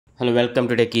Hello, welcome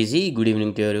to Tech Easy. Good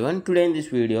evening to everyone. Today in this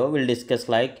video, we'll discuss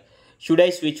should I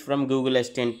switch from Google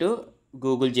Assistant to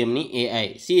Google Gemini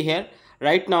AI? See here,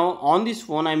 right now on this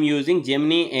phone, I'm using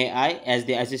Gemini AI as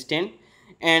the assistant,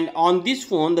 and on this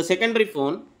phone, the secondary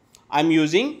phone, I'm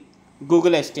using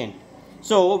Google Assistant.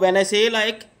 So when I say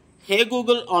 "Hey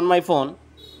Google" on my phone,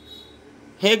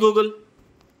 "Hey Google,"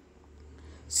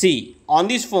 see, on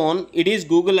this phone, it is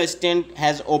Google Assistant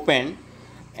has opened,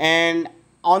 and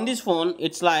on this phone,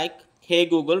 it's "Hey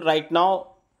Google." Right now,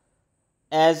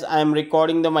 as I'm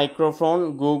recording the microphone,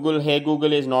 Hey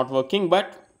Google is not working,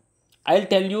 but I'll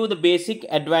tell you the basic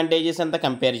advantages and the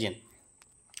comparison.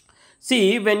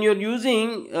 See, when you're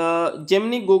using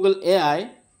Gemini Google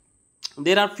AI,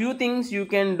 there are few things you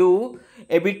can do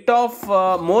a bit of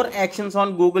more actions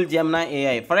on Google Gemini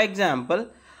AI. For example,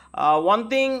 one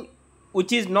thing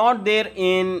which is not there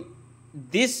in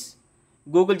this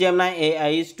Google Gemini AI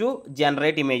is to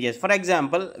generate images. For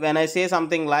example, when I say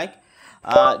something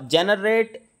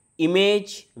generate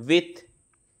image with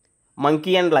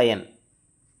monkey and lion.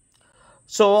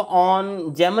 So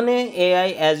on Gemini AI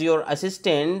as your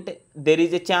assistant, there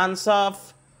is a chance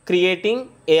of creating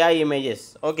AI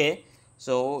images. Okay,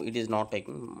 so it is not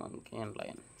taking monkey and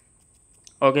lion.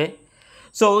 Okay,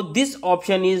 so this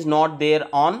option is not there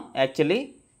on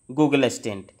actually Google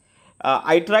Assistant.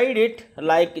 I tried it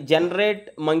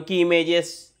generate monkey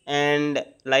images and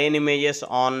lion images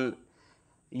on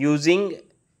using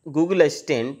Google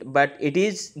Assistant, but it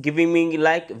is giving me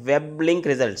web link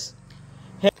results.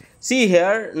 See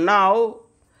here, now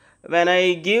when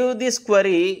I give this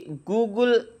query,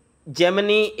 Google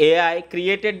Gemini AI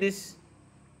created this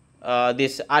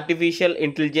artificial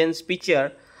intelligence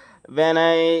picture. When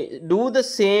I do the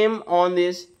same on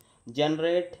this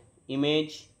generate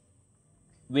image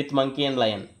with monkey and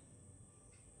lion,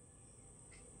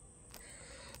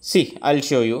 see, I'll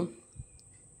show you.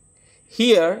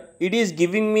 Here it is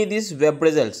giving me this web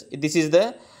results. This is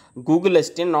the Google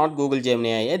Assistant, not Google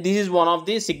Gemini AI. This is one of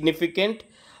the significant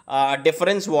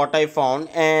difference what I found.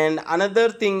 And another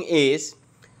thing is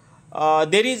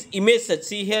there is image search.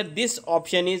 See here, this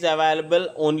option is available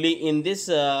only in this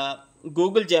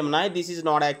Google Gemini. This is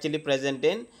not actually present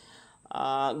in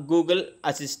Google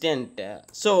Assistant.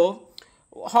 So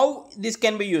how this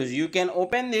can be used? You can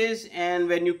open this, and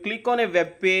when you click on a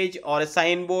web page or a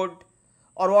signboard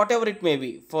or whatever it may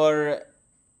be, for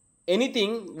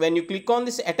anything, when you click on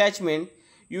this attachment,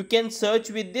 you can search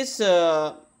with this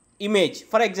image.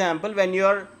 For example, when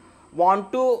you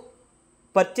want to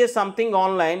purchase something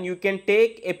online, you can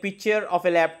take a picture of a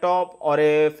laptop or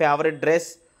a favorite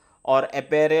dress or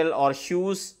apparel or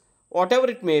shoes, whatever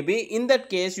it may be. In that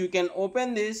case, you can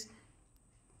open this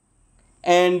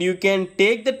and you can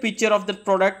take the picture of the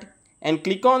product and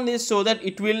click on this, so that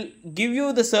it will give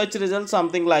you the search result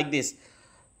something like this.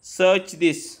 Search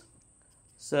this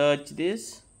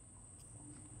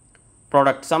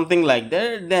product, something like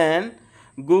that. Then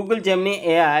Google Gemini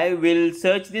AI will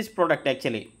search this product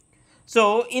actually.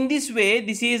 So in this way,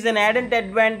 this is an added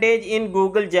advantage in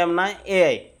Google Gemini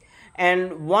AI.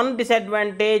 And one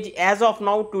disadvantage as of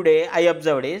now today I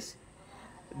observed is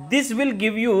this will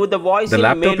give you the voice. The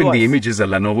laptop in the image is a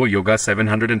Lenovo Yoga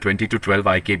 720 to 12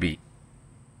 IKB.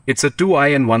 It's a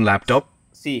 2-in-1 laptop.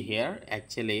 See here,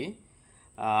 actually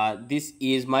this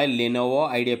is my Lenovo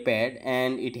IdeaPad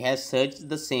and it has searched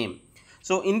the same.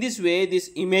 So in this way, this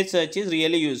image search is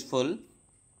really useful.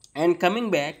 And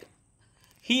coming back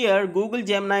here, Google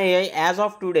Gemini AI as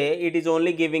of today, it is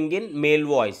only giving in male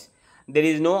voice. There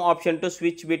is no option to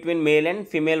switch between male and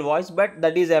female voice, but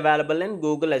that is available in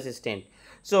Google Assistant.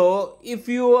 So if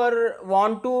you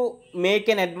want to make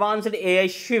an advanced AI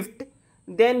shift,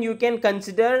 then you can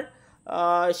consider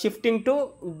shifting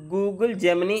to Google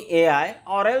Gemini AI,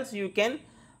 or else you can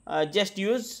just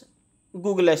use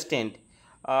Google Assistant.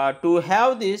 To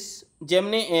have this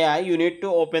Gemini AI, you need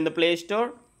to open the Play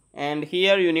Store, and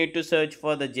here you need to search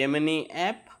for the Gemini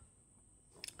app.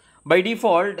 By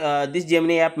default, this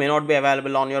Gemini app may not be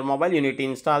available on your mobile. You need to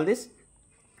install this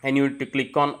and you need to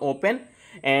click on open.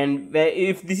 And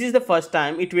if this is the first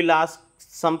time, it will ask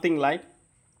something like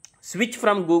switch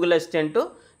from Google Assistant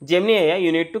to Gemini AI.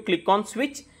 You need to click on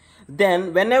switch.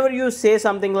 Then whenever you say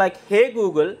something like hey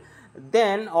Google,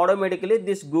 then automatically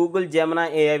this Google Gemini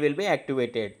AI will be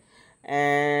activated.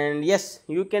 And yes,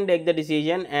 you can take the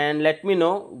decision and let me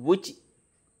know which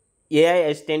AI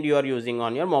assistant you are using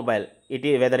on your mobile,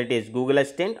 whether it is Google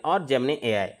Assistant or Gemini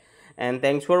AI. And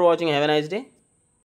thanks for watching. Have a nice day.